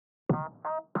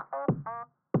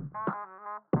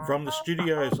From the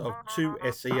studios of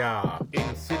 2SER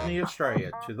in Sydney,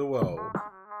 Australia to the world,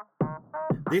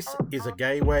 this is a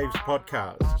Gaywaves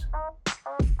podcast,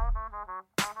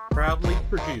 proudly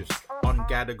produced on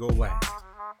Gadigal land.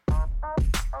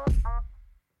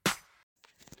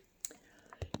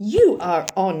 You are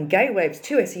on Gaywaves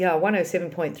 2SER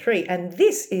 107.3 and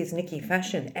this is Nikki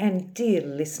Fashion. And dear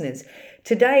listeners,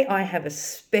 today I have a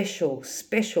special,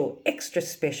 extra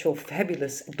special,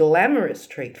 fabulous, glamorous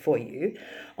treat for you.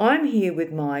 I'm here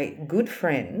with my good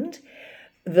friend,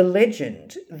 the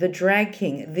legend, the drag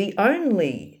king, the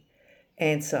only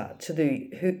answer to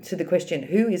the question,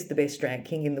 who is the best drag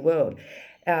king in the world?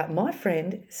 My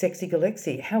friend, Sexy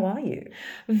Galexy, how are you?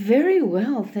 Very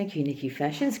well, thank you, Nikki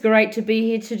Fashion. It's great to be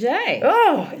here today.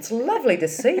 Oh, it's lovely to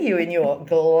see you in your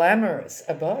glamorous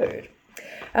abode.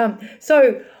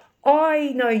 So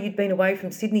I know you'd been away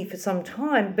from Sydney for some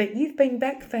time, but you've been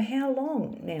back for how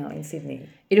long now in Sydney?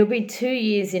 It'll be 2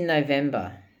 years in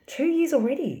November. 2 years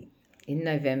already? In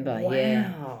November, wow.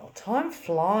 Yeah. Wow, time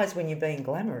flies when you're being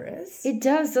glamorous. It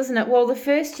does, doesn't it? Well, the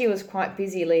first year was quite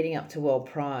busy leading up to World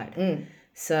Pride.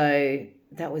 So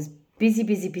that was busy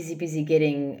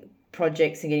getting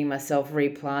projects and getting myself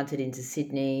replanted into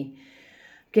Sydney,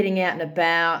 getting out and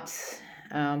about,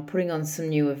 putting on some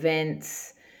new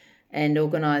events and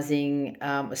organising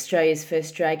Australia's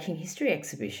first Drag King History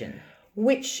exhibition.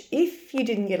 Which, if you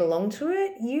didn't get along to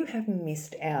it, you have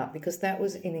missed out because that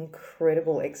was an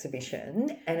incredible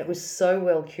exhibition and it was so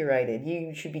well curated.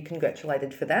 You should be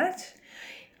congratulated for that.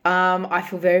 I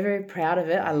feel very proud of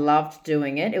it. I loved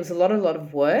doing it. It was a lot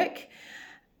of work,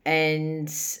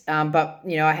 and but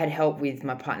you know I had help with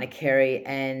my partner Kerry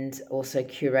and also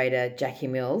curator Jackie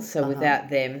Mills. So without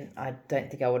them, I don't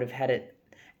think I would have had it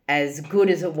as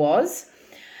good as it was.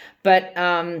 But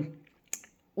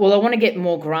well, I want to get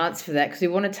more grants for that because we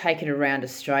want to take it around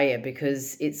Australia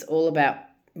because it's all about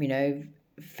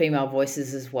female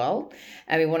voices as well,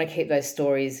 and we want to keep those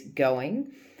stories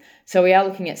going. So we are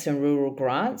looking at some rural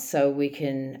grants so we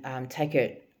can take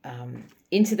it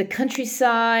into the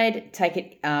countryside, take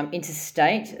it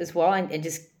interstate as well, and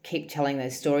just keep telling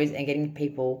those stories and getting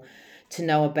people to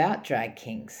know about drag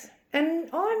kings. And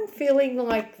I'm feeling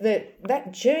like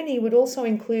that journey would also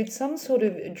include some sort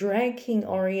of drag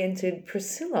king-oriented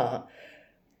Priscilla,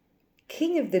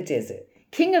 King of the Desert.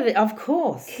 Of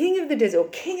course. King of the Desert or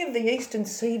King of the Eastern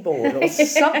Seaboard or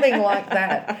something like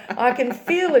that. I can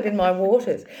feel it in my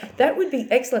waters. That would be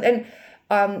excellent.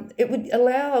 And it would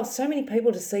allow so many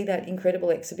people to see that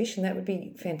incredible exhibition. That would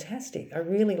be fantastic. I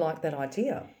really like that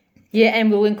idea. Yeah,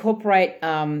 and we'll incorporate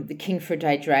the King for a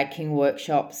Day Drag King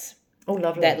workshops. Oh,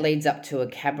 lovely. That leads up to a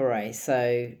cabaret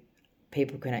so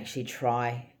people can actually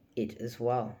try it as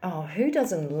well. Oh, who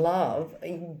doesn't love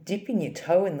dipping your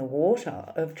toe in the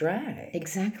water of drag?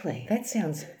 Exactly. That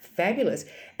sounds fabulous.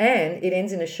 And it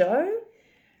ends in a show?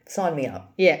 Sign me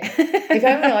up. Yeah. If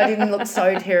only I didn't look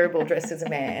so terrible dressed as a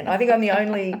man. I think I'm the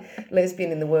only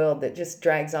lesbian in the world that just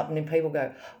drags up and then people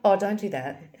go, oh, don't do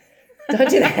that. Don't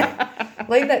do that.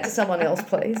 Leave that to someone else,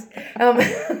 please.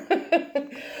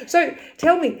 So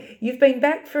tell me, you've been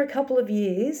back for a couple of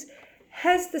years.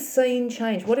 Has the scene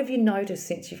changed? What have you noticed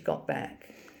since you've got back?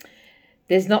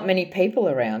 There's not many people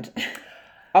around.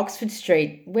 Oxford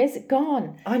Street, where's it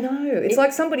gone? I know. It's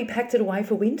like somebody packed it away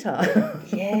for winter.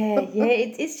 Yeah.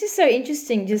 It's just so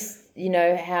interesting, just,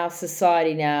 how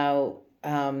society now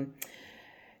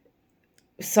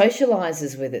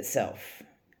socialises with itself.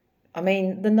 I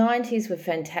mean, the 90s were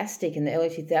fantastic in the early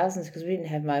 2000s because we didn't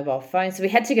have mobile phones, so we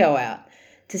had to go out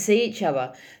to see each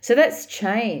other. So that's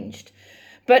changed.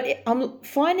 But I'm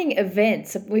finding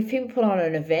events, if people put on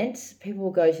an event, people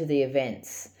will go to the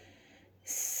events.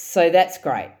 So that's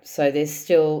great. So there's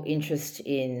still interest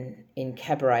in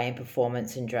cabaret and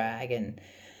performance and drag.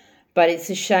 But it's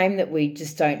a shame that we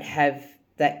just don't have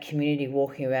that community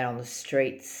walking around on the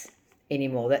streets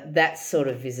anymore, that sort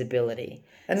of visibility.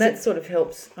 And that sort of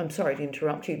helps, I'm sorry to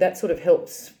interrupt you, that sort of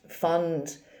helps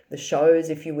fund the shows,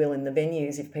 if you will, in the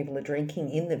venues if people are drinking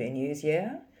in the venues,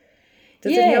 yeah?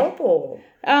 Does it help or?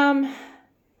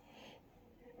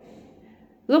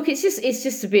 Look, it's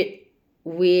just a bit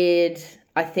weird,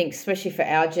 I think, especially for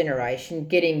our generation,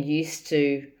 getting used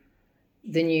to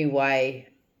the new way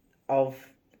of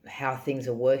how things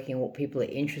are working, what people are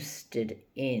interested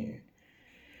in.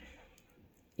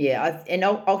 Yeah, and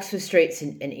Oxford Street's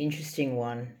an interesting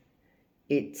one.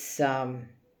 It's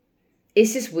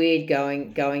just weird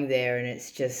going there, and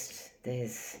it's just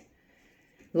there's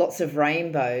lots of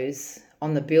rainbows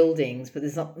on the buildings, but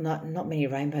there's not many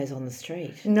rainbows on the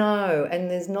street. No, and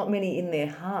there's not many in their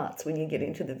hearts when you get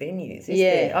into the venues, is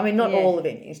Yeah, there? I mean, not yeah. all the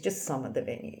venues, just some of the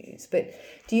venues. But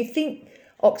do you think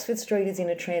Oxford Street is in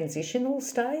a transitional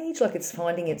stage, like it's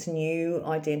finding its new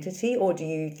identity, or do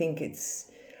you think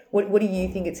it's... What do you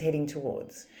think it's heading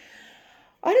towards?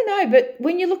 I don't know, but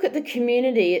when you look at the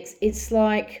community, it's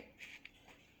like,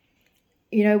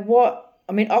 you know what?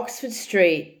 I mean, Oxford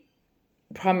Street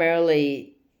primarily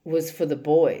was for the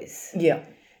boys. Yeah.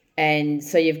 And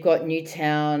so you've got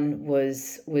Newtown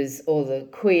was all the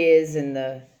queers and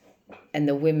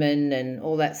the women and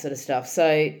all that sort of stuff.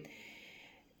 So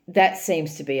that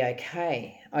seems to be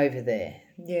okay over there.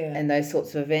 Yeah. And those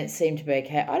sorts of events seem to be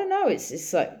okay. I don't know.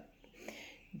 It's like,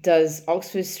 does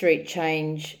Oxford Street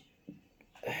change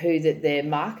who that they're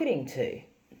marketing to?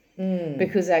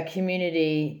 Because our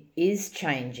community is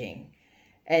changing.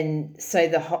 And so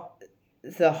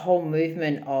the whole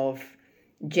movement of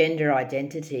gender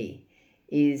identity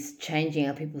is changing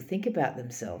how people think about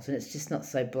themselves, and it's just not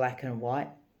so black and white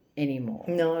anymore.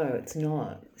 No, it's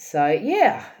not. So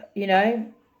yeah, you know,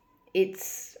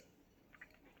 it's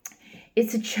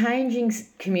a changing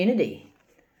community.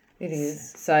 It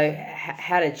is. So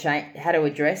how to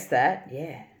address that?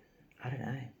 Yeah, I don't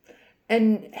know.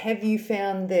 And have you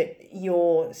found that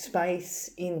your space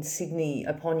in Sydney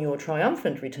upon your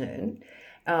triumphant return,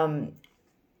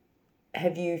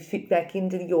 have you fit back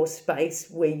into your space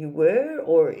where you were,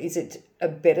 or is it a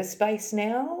better space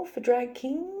now for drag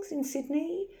kings in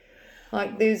Sydney?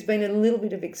 Like, there's been a little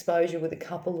bit of exposure with a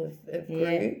couple of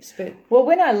groups, but... Well,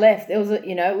 when I left, it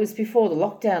was before the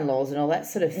lockdown laws and all that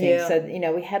sort of thing. Yeah. So,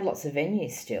 we had lots of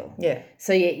venues still. Yeah.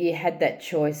 So you had that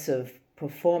choice of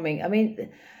performing. I mean,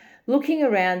 looking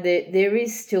around, there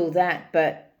is still that,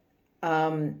 but,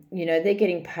 they're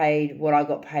getting paid what I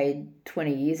got paid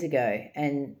 20 years ago.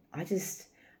 And I just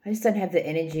don't have the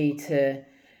energy to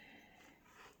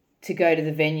go to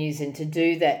the venues and to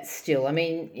do that still. I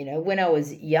mean, when I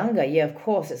was younger, yeah, of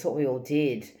course, that's what we all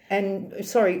did. And,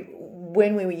 sorry,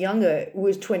 when we were younger, it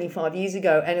was 25 years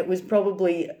ago, and it was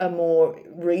probably a more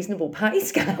reasonable pay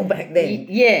scale back then.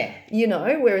 Yeah.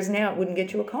 Whereas now it wouldn't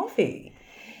get you a coffee.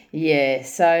 Yeah,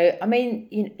 so, I mean,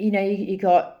 you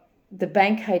got the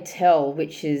Bank Hotel,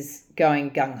 which is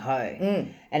going gung-ho,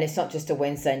 and it's not just a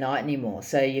Wednesday night anymore.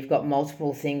 So you've got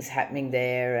multiple things happening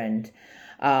there, and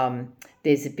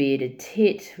there's a Bearded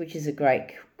Tit, which is a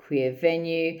great queer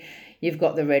venue. You've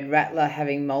got the Red Rattler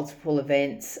having multiple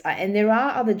events, and there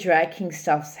are other drag king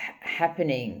stuffs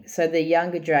happening. So the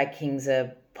younger drag kings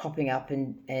are popping up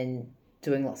and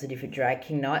doing lots of different drag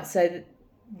king nights. So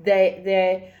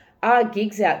there are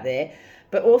gigs out there,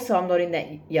 but also I'm not in that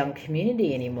young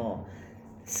community anymore.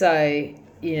 So,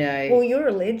 Well, you're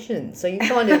a legend, so you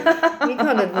kind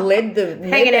of led them.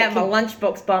 Hanging out in my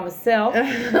lunchbox by myself.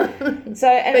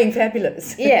 Being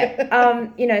fabulous.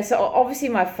 Yeah. So obviously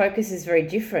my focus is very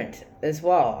different as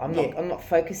well. I'm not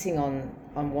focusing on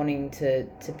wanting to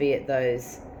be at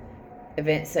those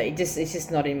events. So it's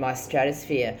just not in my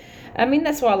stratosphere. I mean,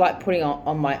 that's why I like putting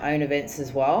on my own events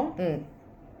as well.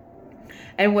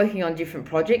 And working on different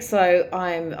projects. So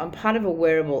I'm part of a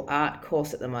wearable art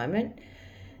course at the moment.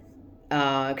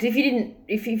 Because if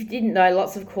you didn't know,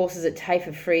 lots of courses at TAFE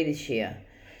are free this year.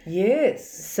 Yes.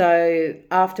 So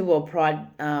after World Pride,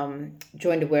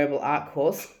 joined a wearable art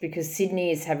course because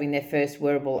Sydney is having their first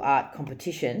wearable art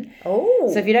competition. Oh.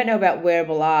 So if you don't know about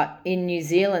wearable art, in New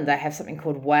Zealand they have something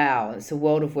called WOW. It's a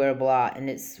World of Wearable Art, and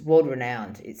it's world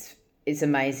renowned. It's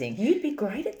amazing. You'd be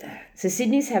great at that. So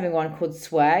Sydney's having one called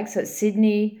SWAG. So it's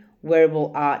Sydney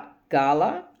Wearable Art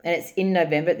Gala, and it's in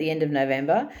November, at the end of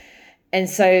November. And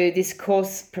so this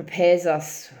course prepares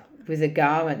us with a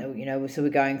garment, so we're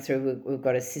going through, we've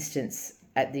got assistants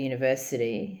at the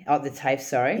university, at the TAFE,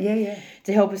 sorry. Yeah.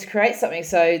 To help us create something.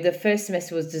 So the first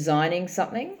semester was designing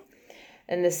something,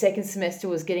 and the second semester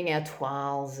was getting our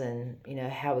toiles and,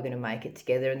 how we're going to make it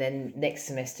together. And then next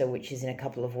semester, which is in a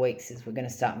couple of weeks, is we're going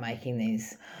to start making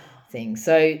these things.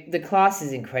 So the class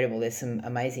is incredible. There's some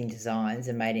amazing designs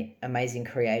and amazing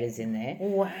creators in there.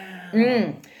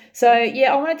 Wow. So,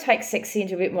 yeah, I want to take Sexy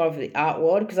into a bit more of the art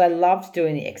world because I loved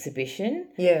doing the exhibition.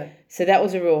 Yeah. So that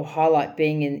was a real highlight,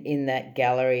 being in that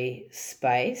gallery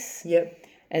space. Yep.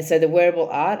 And so the wearable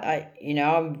art,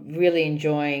 I'm really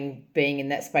enjoying being in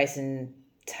that space and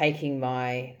taking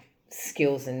my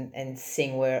skills and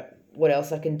seeing what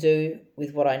else I can do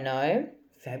with what I know.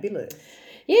 Fabulous.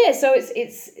 Yeah, so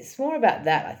it's more about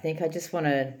that. I think I just want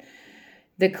to,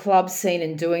 the club scene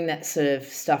and doing that sort of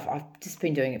stuff. I've just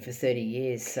been doing it for 30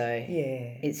 years, so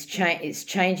yeah, it's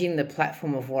changing the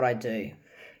platform of what I do.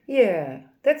 Yeah,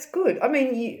 that's good. I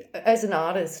mean, as an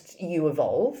artist, you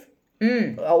evolve.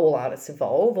 All artists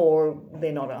evolve, or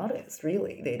they're not artists,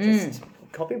 really. They're just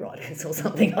copywriters or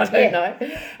something. I don't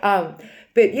know.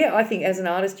 But yeah, I think as an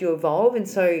artist you evolve, and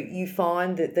so you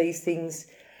find that these things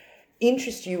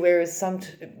interest you, whereas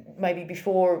maybe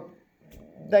before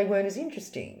they weren't as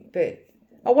interesting. But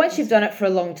once you've done it for a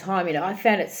long time, I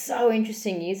found it so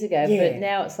interesting years ago, but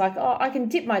now it's like, I can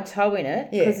dip my toe in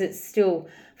it because it's still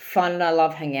fun, and I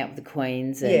love hanging out with the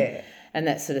queens and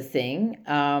that sort of thing.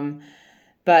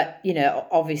 But,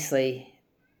 obviously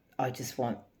I just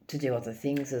want to do other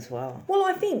things as well. Well,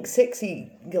 I think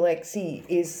Sexy Galexy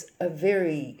is a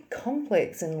very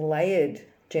complex and layered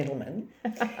gentleman.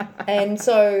 And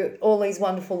so all these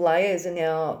wonderful layers are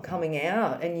now coming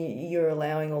out, and you're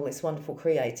allowing all this wonderful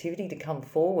creativity to come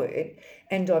forward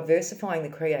and diversifying the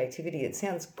creativity. It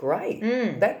sounds great.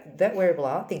 That wearable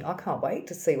art thing, I can't wait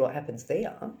to see what happens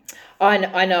there.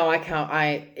 I know I can't.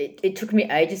 It took me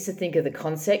ages to think of the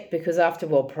concept, because after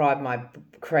World Pride my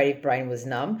creative brain was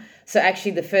numb. So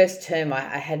actually the first term I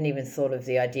hadn't even thought of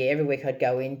the idea. Every week I'd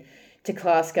go in to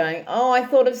class going, I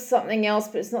thought of something else,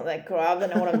 but it's not that great. I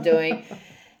don't know what I'm doing.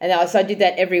 And so I did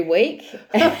that every week.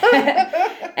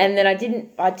 And then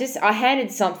I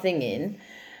handed something in,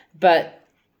 but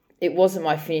it wasn't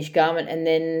my finished garment. And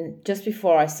then just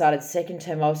before I started second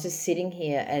term, I was just sitting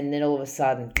here, and then all of a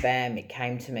sudden, bam, it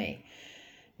came to me.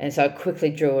 And so I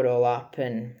quickly drew it all up.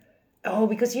 And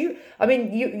because you're,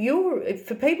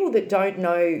 for people that don't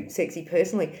know Sexy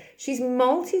personally, she's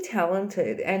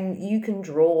multi-talented, and you can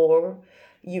draw,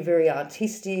 you're very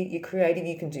artistic, you're creative,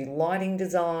 you can do lighting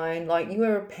design, like you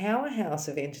are a powerhouse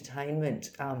of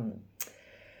entertainment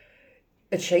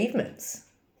achievements,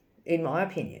 in my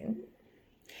opinion.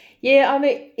 Yeah,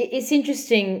 it's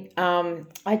interesting.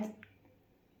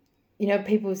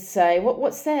 People say,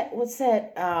 what's that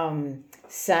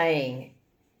saying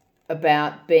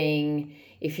about being,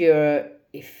 if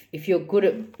you're good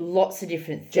at lots of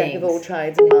different things. Jack of all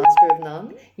trades and master of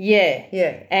none. Yeah.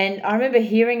 Yeah. And I remember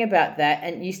hearing about that,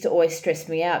 and it used to always stress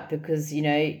me out, because,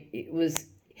 it was,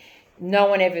 no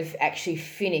one ever actually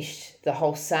finished the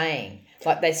whole saying.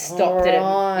 Like they stopped it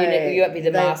at, you won't be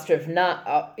the master of none.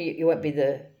 You won't be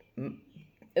the,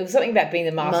 it was something about being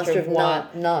the master of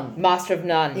none. Master of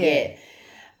none, yeah.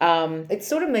 It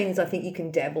sort of means, I think, you can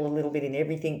dabble a little bit in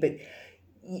everything, but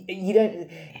you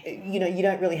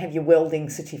don't really have your welding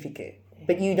certificate,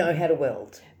 but you know how to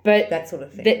weld. But that sort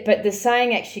of thing. But the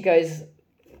saying actually goes,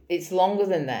 it's longer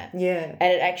than that. Yeah.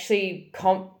 And it actually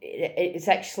it's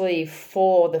actually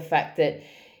for the fact that,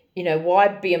 why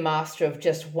be a master of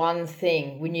just one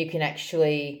thing when you can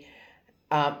actually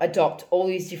adopt all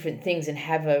these different things and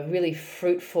have a really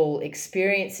fruitful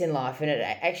experience in life. And it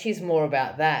actually is more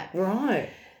about that. Right.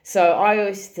 So I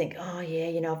always think,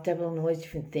 I've dabbled in all these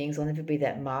different things. I'll never be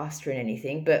that master in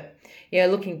anything. But,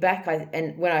 looking back,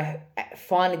 when I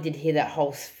finally did hear that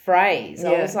whole phrase,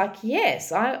 I was like,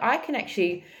 yes, I can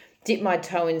actually dip my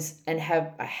toe in and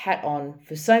have a hat on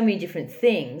for so many different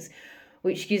things,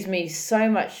 which gives me so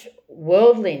much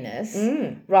worldliness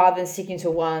rather than sticking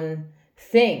to one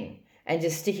thing and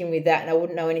just sticking with that, and I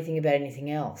wouldn't know anything about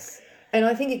anything else. And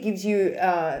I think it gives you...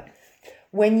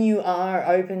 when you are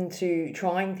open to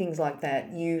trying things like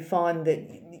that, you find that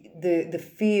the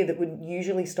fear that would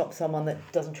usually stop someone that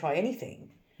doesn't try anything.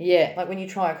 Yeah. Like when you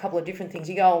try a couple of different things,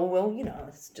 you go, oh, well,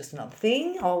 it's just another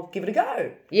thing. I'll give it a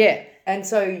go. Yeah. And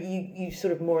so you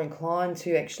sort of more inclined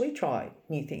to actually try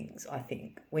new things, I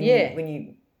think, when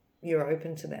you're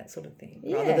open to that sort of thing,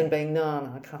 rather than being,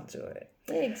 no, I can't do it.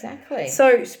 Yeah, exactly.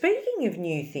 So speaking of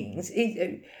new things,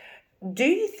 do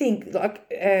you think,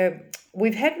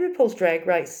 we've had RuPaul's Drag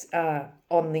Race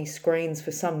on the screens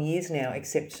for some years now,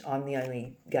 except I'm the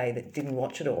only gay that didn't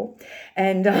watch it all.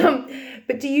 And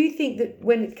but do you think that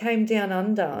when it came down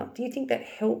under, do you think that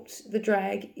helped the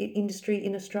drag industry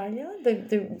in Australia,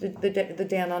 the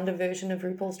down under version of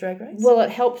RuPaul's Drag Race? Well, it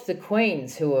helped the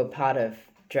queens who were part of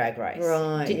Drag Race.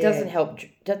 Right. It doesn't help.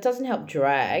 That doesn't help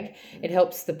drag. It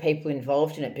helps the people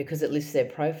involved in it because it lifts their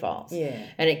profiles. Yeah.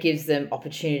 And it gives them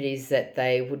opportunities that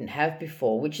they wouldn't have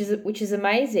before, which is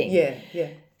amazing. Yeah.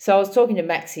 Yeah. So I was talking to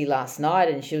Maxie last night,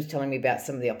 and she was telling me about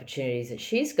some of the opportunities that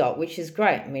she's got, which is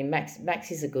great. I mean,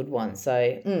 Maxie's a good one,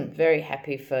 so very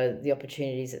happy for the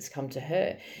opportunities that's come to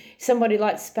her. Somebody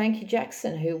like Spanky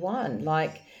Jackson, who won,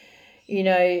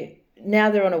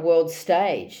 now they're on a world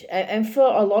stage, and for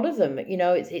a lot of them,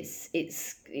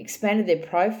 it's expanded their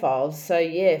profiles. So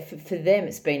yeah, for them,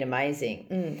 it's been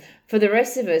amazing. For the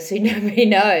rest of us who nobody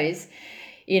knows,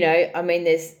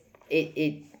 there's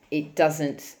it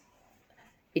doesn't.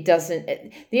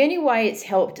 The only way it's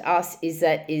helped us is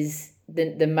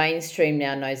the mainstream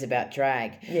now knows about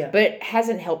drag. Yeah. But it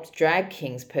hasn't helped drag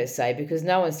kings per se, because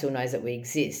no one still knows that we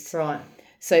exist. Right.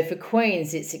 So for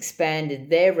queens, it's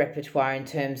expanded their repertoire in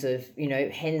terms of,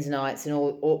 hens nights and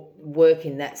all work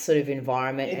in that sort of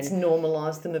environment. It's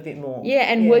normalised them a bit more.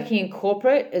 Yeah, and working in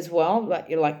corporate as well,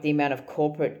 like the amount of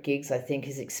corporate gigs I think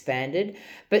has expanded.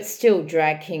 But still,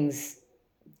 drag kings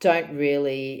don't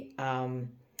really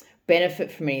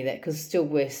benefit from any of that, because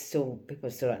people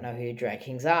still don't know who drag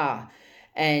kings are.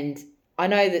 And I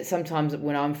know that sometimes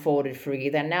when I'm forwarded for a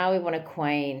gig, they now we want a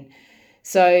queen.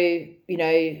 So,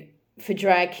 for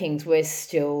drag kings, we're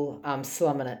still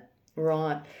slumming it.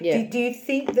 Right. Yeah. Do you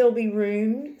think there'll be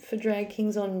room for drag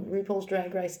kings on RuPaul's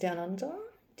Drag Race Down Under?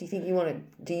 Do you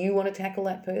want to tackle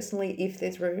that personally if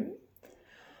there's room?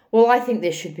 Well, I think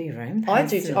there should be room. I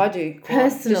do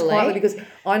Personally. Just quietly, because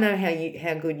I know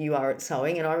how good you are at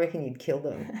sewing, and I reckon you'd kill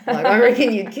them. Like, I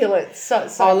reckon you'd kill it so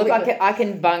look, I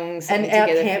can bung something and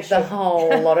together out-camp the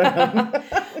whole lot of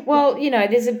them. Well,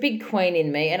 there's a big queen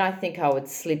in me, and I think I would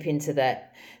slip into that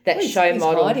He's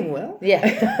model. hiding well.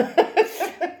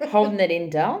 Yeah. Holding it in,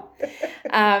 Dal.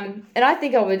 And I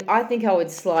think I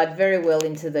would slide very well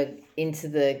into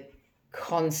the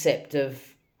concept of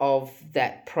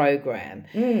that program.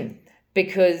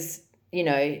 Because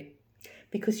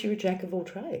because you're a jack of all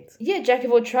trades. Yeah, jack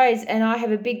of all trades, and I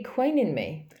have a big queen in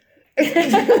me.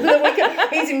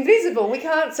 He's invisible. We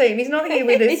can't see him. He's not here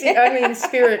with us, only in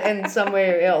spirit and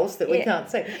somewhere else that we can't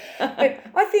see. But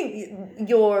I think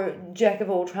your jack of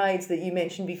all trades that you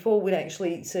mentioned before would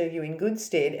actually serve you in good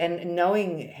stead. And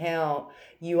knowing how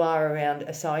you are around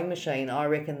a sewing machine, I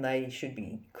reckon they should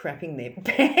be crapping their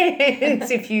pants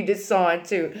if you decide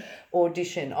to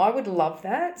audition. I would love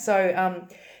that. So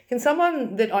can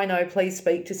someone that I know please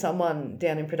speak to someone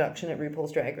down in production at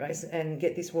RuPaul's Drag Race and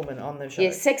get this woman on the show?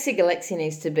 Yeah, Sexy Galexy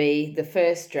needs to be the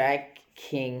first drag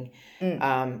king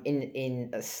in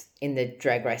the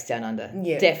Drag Race Down Under.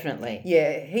 Yeah. Definitely.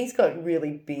 Yeah, he's got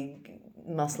really big,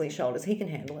 muscly shoulders. He can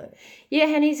handle it. Yeah,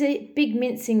 and he's a big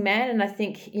mincing man, and I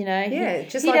think, Yeah,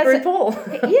 just like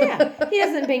RuPaul. Yeah, he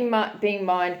doesn't being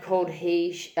mind called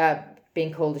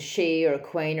being called a she or a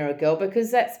queen or a girl,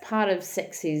 because that's part of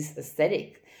Sexy's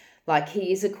aesthetic. Like,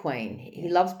 he is a queen. He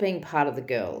loves being part of the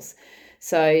girls.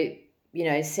 So,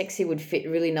 Sexy would fit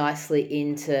really nicely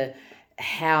into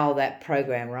how that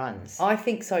program runs. I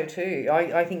think so too.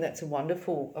 I think that's a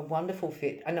wonderful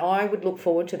fit. And I would look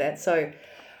forward to that. So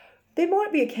there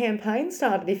might be a campaign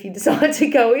started if you decide to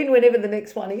go in whenever the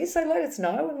next one is. So let us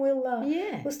know, and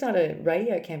we'll start a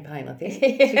radio campaign, I think,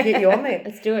 to get you on there.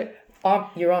 Let's do it.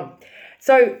 You're on.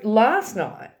 So last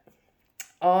night,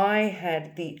 I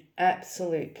had the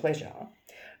absolute pleasure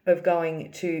of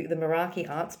going to the Meraki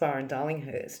Arts Bar in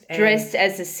Darlinghurst. Dressed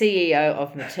as the CEO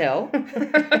of Mattel.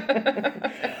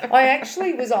 I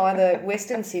actually was either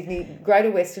Western Sydney, Greater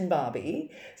Western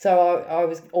Barbie, so I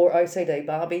was, or OCD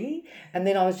Barbie, and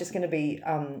then I was just going to be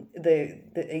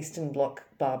the Eastern Bloc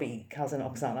Barbie cousin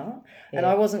Oksana, and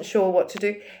I wasn't sure what to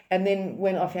do. And then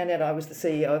when I found out I was the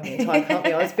CEO of the entire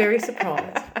company, I was very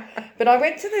surprised. But I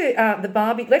went to the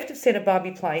Barbie, left of centre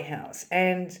Barbie Playhouse,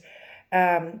 and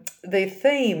the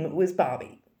theme was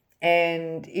Barbie,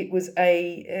 and it was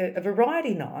a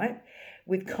variety night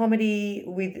with comedy,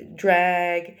 with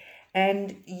drag,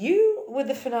 and you were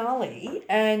the finale,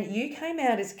 and you came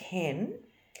out as Ken,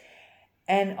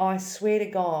 and I swear to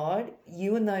God,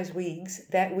 you and those wigs,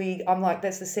 that wig, I'm like,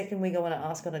 that's the second wig I want to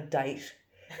ask on a date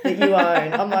that you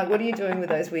own. I'm like, what are you doing with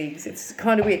those wigs? It's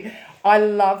kind of weird. I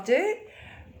loved it.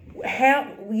 How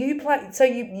you play? So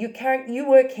you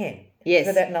were Ken. Yes.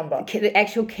 For that number. The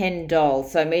actual Ken doll.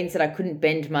 So it means that I couldn't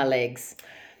bend my legs.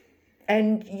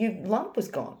 And your lump was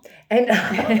gone. And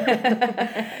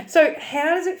so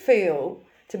how does it feel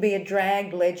to be a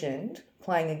drag legend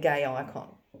playing a gay icon?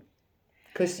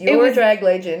 Because you're a drag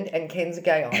legend and Ken's a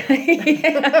gay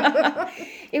icon.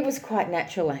 It was quite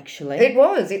natural, actually. It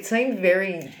was. It seemed a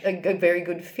very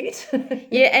good fit.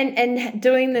 Yeah, and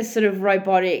doing this sort of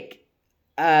robotic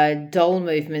doll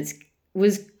movements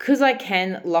was because I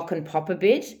can lock and pop a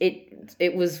bit.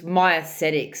 It was my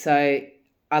aesthetic, so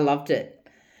I loved it.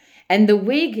 And the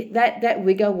wig that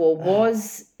wig I wore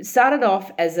started off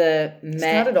as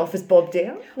Bob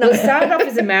Down. No, it started off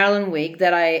as a Marilyn wig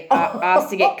that I asked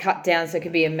to get cut down so it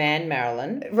could be a man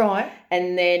Marilyn. Right.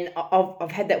 And then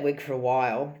I've had that wig for a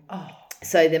while. Oh.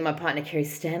 So then my partner Kerry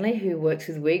Stanley, who works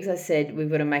with wigs, I said we've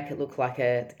got to make it look like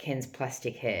Ken's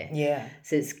plastic hair. Yeah.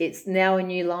 So it's now a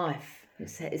new life.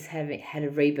 It's had a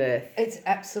rebirth. It's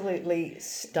absolutely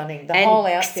stunning. The whole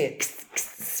outfit.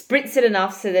 Spritz it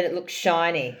enough so that it looks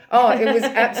shiny. Oh, it was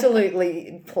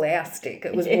absolutely plastic.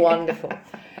 It was wonderful.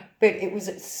 But it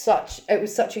was such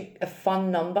a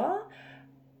fun number.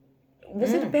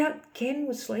 Was it about Ken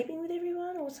was sleeping with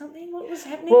everyone or something? What was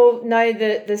happening? Well, no,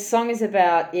 the song is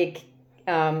about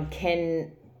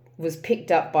Ken was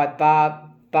picked up by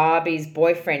Barbie's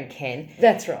boyfriend Ken.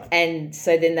 That's right. And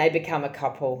so then they become a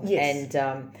couple. Yes.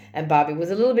 And Barbie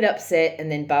was a little bit upset,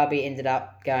 and then Barbie ended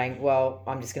up going, well,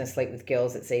 I'm just going to sleep with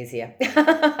girls. It's easier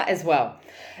as well.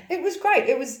 It was great.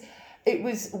 It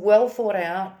was well thought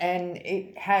out, and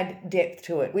it had depth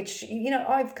to it, which,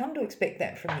 I've come to expect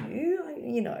that from you,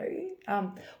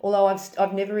 although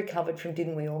I've never recovered from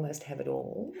Didn't We Almost Have It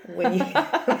All? When you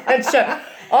and so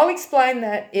I'll explain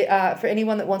that for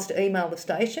anyone that wants to email the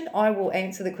station. I will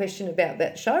answer the question about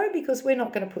that show because we're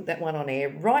not going to put that one on air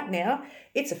right now.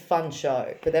 It's a fun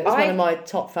show, but that was one of my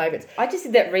top favourites. I just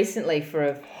did that recently for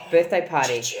a birthday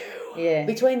party. Did you? Yeah.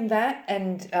 Between that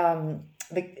and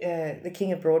the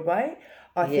King of Broadway,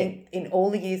 I think in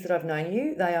all the years that I've known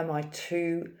you, they are my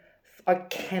two. I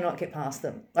cannot get past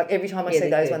them. Like every time I see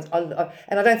those ones,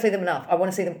 and I don't see them enough. I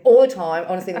want to see them all the time. I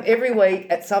want to see them every week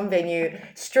at some venue.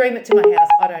 Stream it to my house.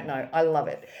 I don't know. I love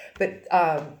it. But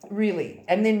really,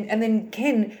 and then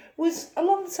Ken was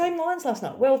along the same lines last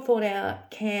night. Well thought out,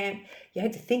 camp. You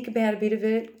had to think about a bit of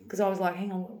it because I was like,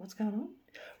 hang on, what's going on?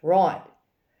 Right.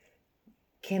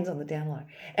 Ken's on the down low.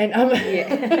 And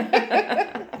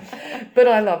but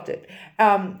I loved it.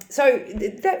 So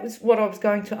that was what I was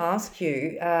going to ask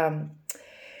you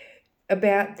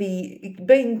about the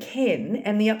being Ken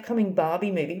and the upcoming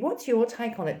Barbie movie. What's your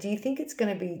take on it? Do you think it's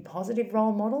going to be positive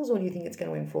role models, or do you think it's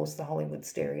going to enforce the Hollywood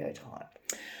stereotype?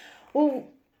 Well,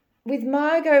 with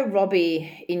Margot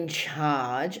Robbie in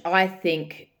charge, I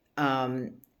think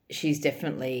she's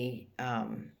definitely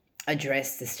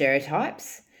addressed the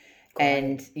stereotypes.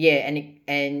 Great.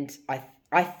 And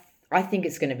I think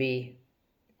it's going to be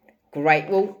great.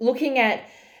 Well, looking at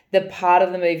the part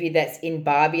of the movie that's in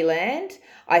Barbie Land,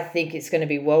 I think it's going to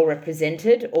be well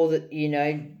represented.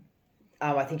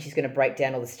 I think she's going to break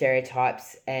down all the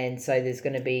stereotypes, and so there's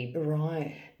going to be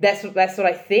right. That's what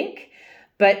I think.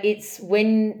 But it's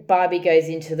when Barbie goes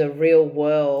into the real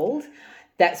world,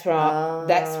 that's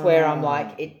where I'm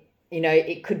like it.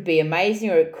 It could be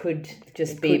amazing, or it could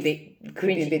just be a bit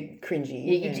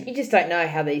cringy. You just don't know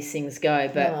how these things go.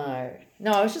 But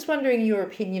no, I was just wondering your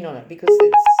opinion on it because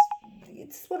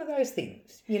it's one of those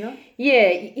things, Yeah,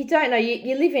 you don't know.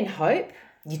 You live in hope.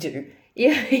 You do.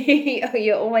 Yeah,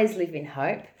 you always live in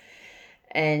hope,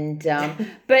 and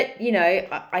but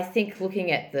I think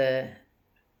looking at the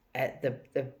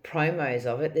promos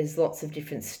of it, there's lots of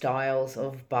different styles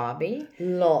of Barbie.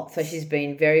 Lots. So she's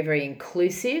been very, very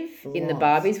inclusive in the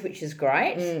Barbies, which is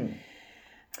great.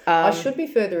 I should be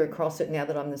further across it now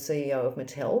that I'm the CEO of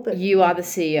Mattel. But you are the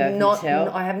CEO of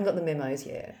Mattel. I haven't got the memos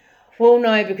yet. Well,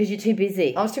 no, because you're too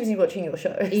busy. I was too busy watching your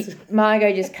shows.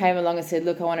 Margot just came along and said,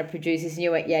 look, I want to produce this. And you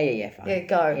went, yeah, fine. Yeah,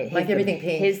 go. Yeah, make everything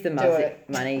pink. Here's the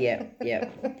money, yeah.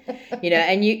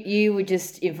 And you were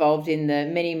just involved in the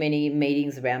many, many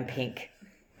meetings around pink.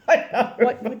 I know.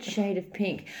 What shade of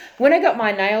pink? When I got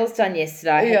my nails done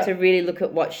yesterday, I had to really look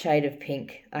at what shade of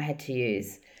pink I had to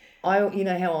use.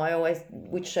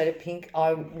 Which shade of pink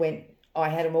I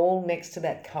had them all next to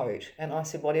that coat, and I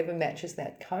said, whatever matches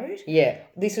that coat. Yeah.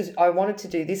 I wanted to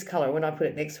do this colour. When I put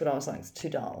it next to it, I was like, it's too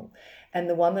dull. And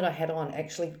the one that I had on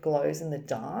actually glows in the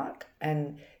dark,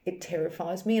 and it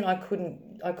terrifies me. And I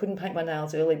couldn't paint my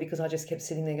nails early because I just kept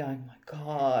sitting there going, oh my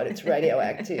God, it's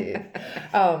radioactive.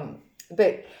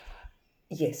 But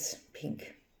yes,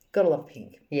 pink. Gotta love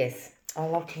pink. Yes. I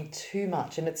love pink too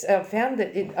much, and I've found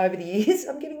that over the years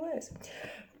I'm getting worse.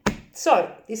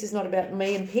 So this is not about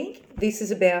me and pink. This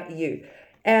is about you.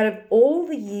 Out of all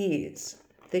the years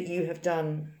that you have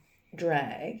done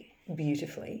drag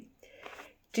beautifully,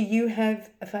 do you have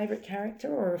a favourite character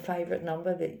or a favourite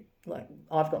number that, like,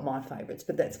 I've got my favourites,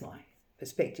 but that's my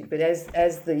perspective. But as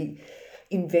the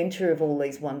inventor of all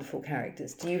these wonderful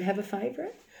characters, do you have a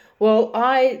favourite? Well,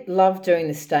 I love doing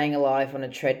the staying alive on a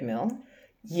treadmill.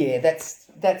 Yeah, that's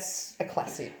a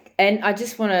classic. And I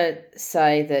just want to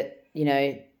say that,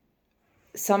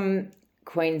 some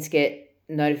queens get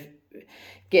all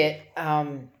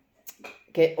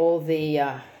the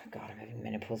God, I'm having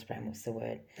menopause brain. What's the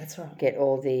word? That's right. Get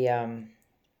all the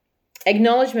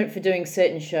acknowledgement for doing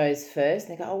certain shows first.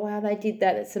 They go, oh wow, they did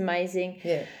that. That's amazing.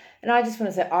 Yeah. And I just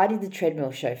want to say, I did the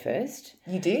treadmill show first.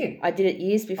 You did. I did it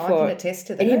years before. I can attest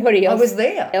to that. Anybody else? I was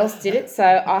there. Else did it. So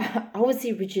I was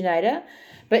the originator.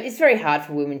 But it's very hard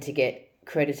for women to get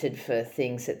credited for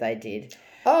things that they did.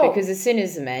 Oh. Because as soon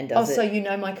as a man does it... Oh, so you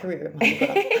know my career at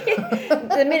Motherwell.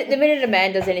 the minute a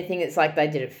man does anything, it's like they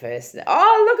did it first.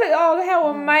 Oh, how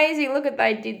amazing. Look at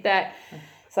they did that.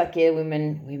 It's like, yeah,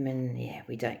 women, yeah,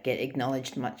 we don't get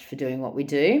acknowledged much for doing what we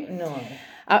do. No.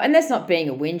 And that's not being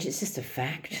a whinge, it's just a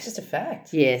fact. It's just a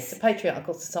fact. Yes. It's a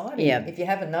patriarchal society. Yeah. If you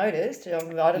haven't noticed, I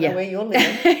don't know Yeah. where you're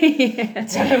living. Yeah. I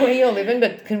don't know where you're living,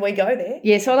 but can we go there?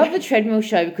 Yeah, so I love the treadmill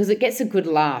show because it gets a good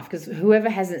laugh, because whoever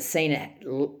hasn't seen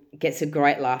it gets a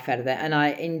great laugh out of that, and I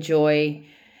enjoy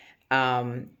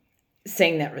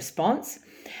seeing that response.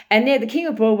 And the King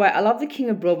of Broadway, I love the King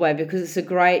of Broadway because it's a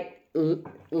great,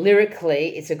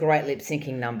 lyrically, it's a great lip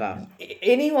syncing number.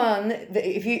 Anyone,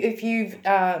 if you've,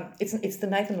 it's the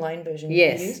Nathan Lane version.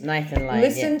 Yes, Nathan Lane.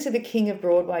 Listen to the King of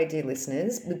Broadway, dear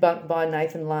listeners, by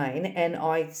Nathan Lane, and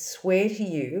I swear to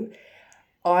you,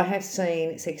 I have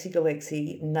seen Sexy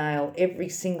Galexy nail every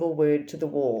single word to the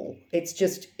wall. It's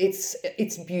just,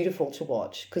 it's beautiful to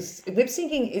watch, because lip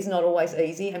syncing is not always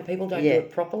easy and people don't do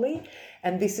it properly.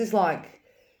 And this is like,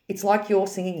 it's like you're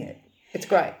singing it. It's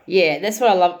great. Yeah, that's what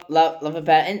I love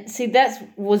about it. And see,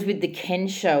 that was with the Ken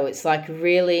show. It's like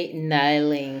really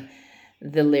nailing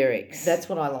the lyrics. That's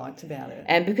what I liked about it.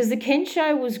 And because the Ken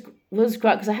show was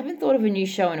great, because I haven't thought of a new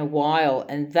show in a while,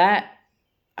 and that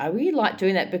I really like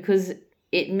doing that because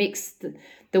it mixed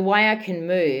the way I can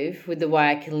move with the way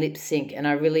I can lip sync, and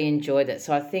I really enjoyed it.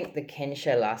 So I think the Ken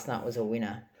show last night was a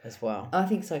winner as well. I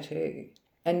think so too,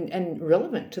 and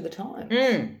relevant to the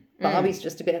times. Barbie's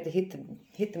just about to hit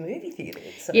the movie theatre.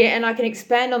 So. Yeah, and I can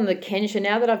expand on the Ken show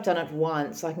now that I've done it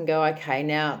once. I can go, okay,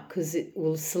 now, because it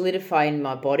will solidify in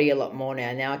my body a lot more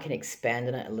now. Now I can expand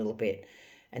on it a little bit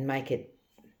and make it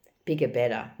bigger,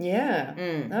 better. Yeah.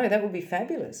 No, that would be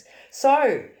fabulous.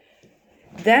 So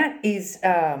that is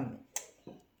a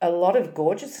lot of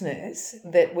gorgeousness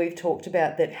that we've talked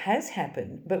about that has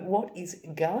happened. But what is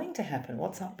going to happen?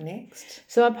 What's up next?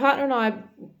 So my partner and I,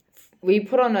 we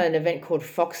put on an event called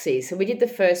Foxy. So we did the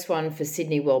first one for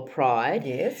Sydney World Pride.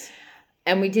 Yes.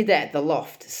 And we did that at the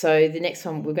Loft. So the next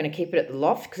one, we're going to keep it at the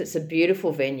Loft because it's a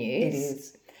beautiful venue. It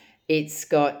is. It's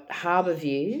got harbour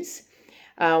views.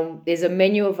 There's a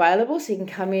menu available, so you can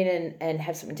come in and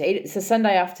have something to eat. It's a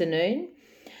Sunday afternoon.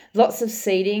 Lots of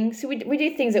seating. So we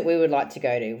do things that we would like to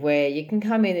go to, where you can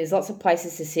come in, there's lots of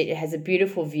places to sit. It has a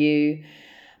beautiful view.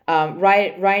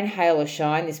 Rain, hail or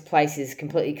shine, this place is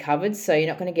completely covered, so you're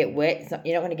not going to get wet.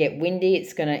 You're not going to get windy.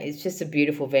 It's just a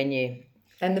beautiful venue.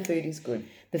 And the food is good.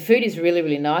 The food is really,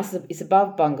 really nice. It's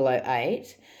above Bungalow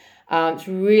 8. It's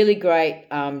really great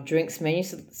drinks menu.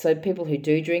 So people who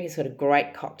do drink, it's got a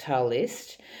great cocktail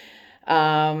list.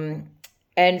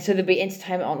 And so there'll be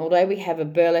entertainment on all day. We have a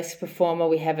burlesque performer.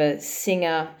 We have a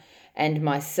singer and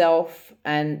myself.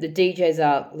 And the DJs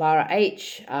are Lara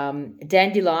H,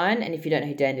 Dandelion. And if you don't know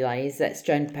who Dandelion is, that's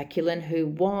Joan Paculin, who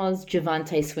was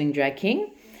Javante Swing Drag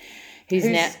King. Who's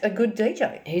now a good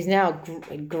DJ. Who's now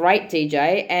a great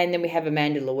DJ. And then we have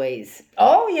Amanda Louise.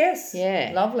 Oh, yes.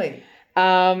 Yeah. Lovely.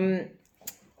 So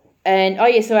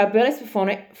our burlesque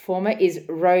performer is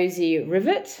Rosie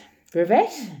Rivette,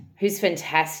 who's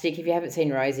fantastic. If you haven't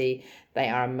seen Rosie, they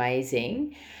are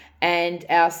amazing. And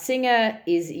our singer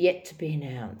is yet to be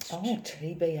announced. Oh,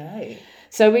 TBA.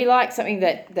 So we like something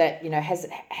that has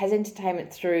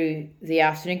entertainment through the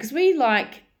afternoon, because we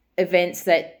like events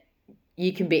that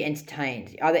you can be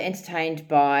entertained, either entertained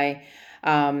by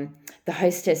the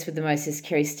hostess with the mostest,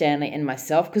 Kerry Stanley, and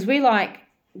myself, because we like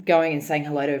going and saying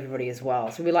hello to everybody as well.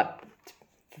 So we like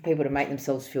for people to make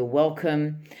themselves feel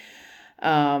welcome,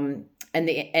 and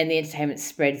the entertainment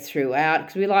spread throughout,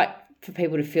 because we like for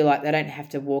people to feel like they don't have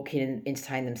to walk in and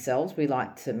entertain themselves. We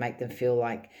like to make them feel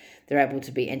like they're able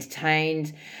to be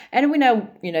entertained. And we know,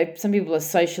 some people are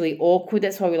socially awkward.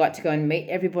 That's why we like to go and meet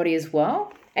everybody as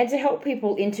well, and to help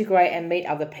people integrate and meet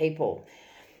other people,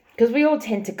 because we all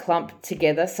tend to clump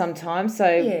together sometimes.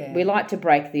 So we like to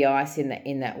break the ice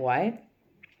in that way.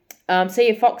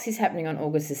 Fox is happening on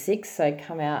August the 6th, so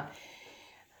come out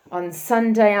on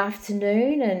Sunday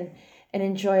afternoon and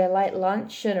enjoy a late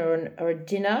lunch or a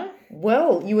dinner.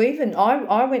 Well,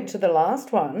 I went to the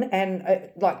last one, and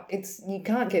you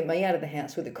can't get me out of the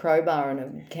house with a crowbar and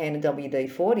a can of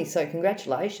WD-40, so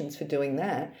congratulations for doing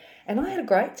that. And I had a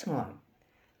great time.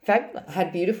 Fabulous. I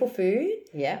had beautiful food.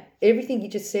 Yeah. Everything you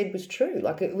just said was true.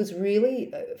 Like, it was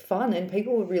really fun, and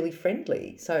people were really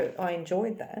friendly, so I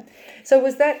enjoyed that. So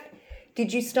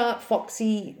did you start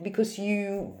Foxy because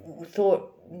you thought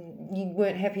you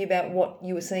weren't happy about what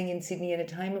you were seeing in Sydney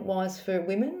entertainment-wise for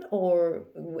women, or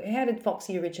how did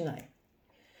Foxy originate?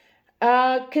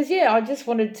 Because, I just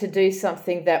wanted to do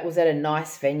something that was at a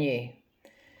nice venue,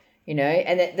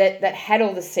 and that had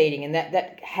all the seating and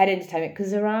that had entertainment,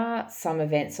 because there are some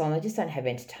events on that just don't have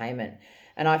entertainment.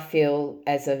 And I feel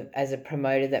as a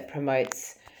promoter that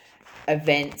promotes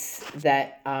events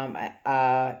that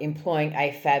are employing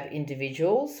AFAB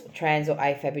individuals, trans or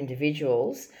AFAB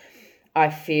individuals, I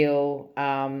feel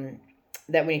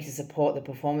that we need to support the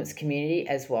performance community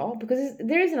as well, because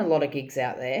there isn't a lot of gigs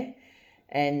out there.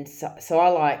 And so I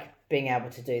like being able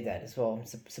to do that as well,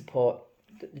 support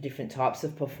the different types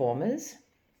of performers.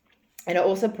 And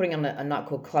also putting on a night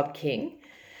called Club King.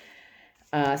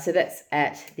 So that's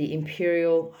at the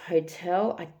Imperial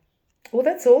Hotel. Well,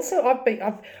 that's also,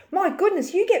 my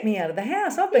goodness, you get me out of the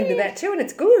house. I've been to that too, and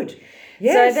it's good.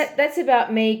 Yes. So that's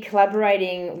about me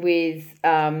collaborating with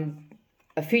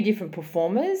a few different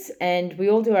performers, and we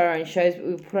all do our own shows, but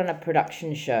we put on a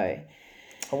production show.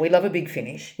 Oh, we love a big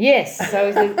finish. Yes, so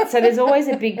there's always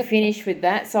a big finish with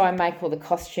that. So I make all the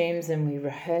costumes, and we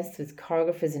rehearse with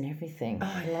choreographers and everything. Oh,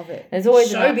 I love it. There's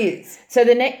always showbiz. So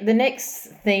the next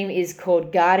theme is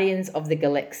called Guardians of the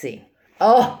Galexy.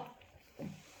 Oh,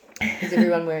 is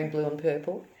everyone wearing blue and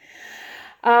purple?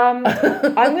 I'm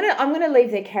gonna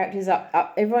leave their characters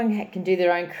up. Everyone can do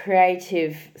their own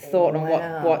creative thought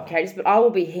on what characters, but I will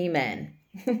be He-Man.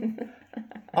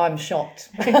 I'm shocked.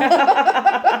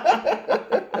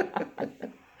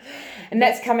 And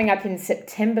that's coming up in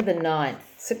September the 9th.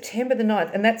 September the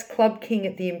 9th. And that's Club King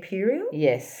at the Imperial?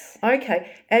 Yes. Okay.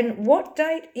 And what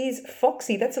date is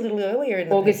Foxy? That's a little earlier in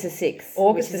the August the 6th.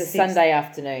 August which the is 6th. a Sunday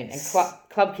afternoon. And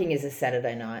Club King is a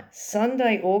Saturday night.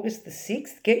 Sunday, August the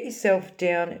 6th. Get yourself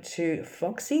down to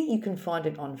Foxy. You can find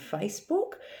it on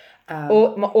Facebook.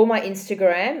 Or my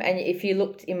Instagram, and if you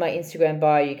looked in my Instagram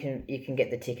bio, you can get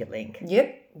the ticket link.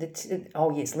 Yep.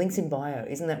 Yes, links in bio.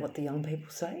 Isn't that what the young people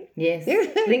say? Yes.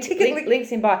 Links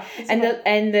in bio.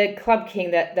 And the Club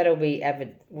King that'll be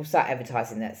we'll start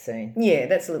advertising that soon. Yeah,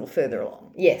 that's a little further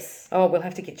along. Yes. Oh, we'll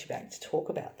have to get you back to talk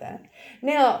about that.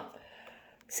 Now,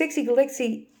 Sexy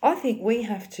Galexy, I think we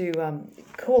have to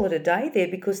call it a day there,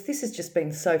 because this has just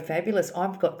been so fabulous.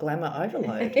 I've got glamour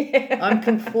overload. I'm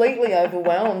completely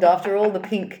overwhelmed after all the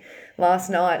pink last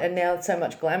night, and now so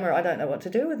much glamour. I don't know what to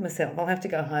do with myself. I'll have to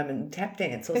go home and tap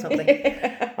dance or something.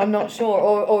 I'm not sure.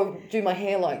 Or do my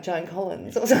hair like Joan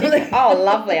Collins or something. Oh,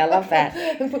 lovely. I love that.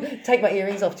 Take my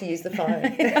earrings off to use the phone.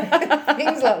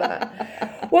 Things like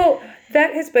that. Well,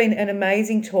 that has been an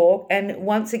amazing talk, and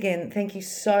once again, thank you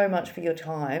so much for your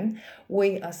time.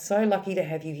 We are so lucky to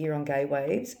have you here on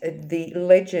Gaywaves, the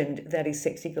legend that is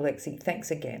Sexy Galexy. Thanks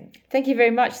again. Thank you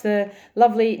very much, the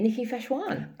lovely Nikki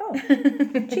Fashwan. Oh,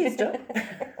 cheers, Doc.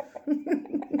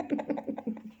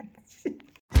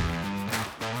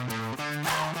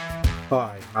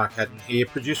 Hi, Mark Haddon here,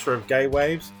 producer of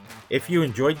Gaywaves. If you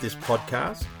enjoyed this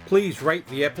podcast, please rate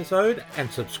the episode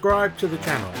and subscribe to the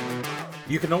channel.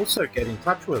 You can also get in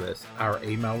touch with us. Our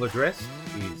email address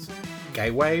is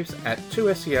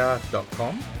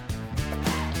gaywaves@2ser.com.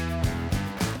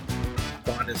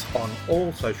 Find us on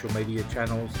all social media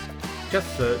channels.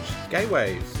 Just search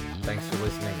Gaywaves. Thanks for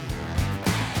listening.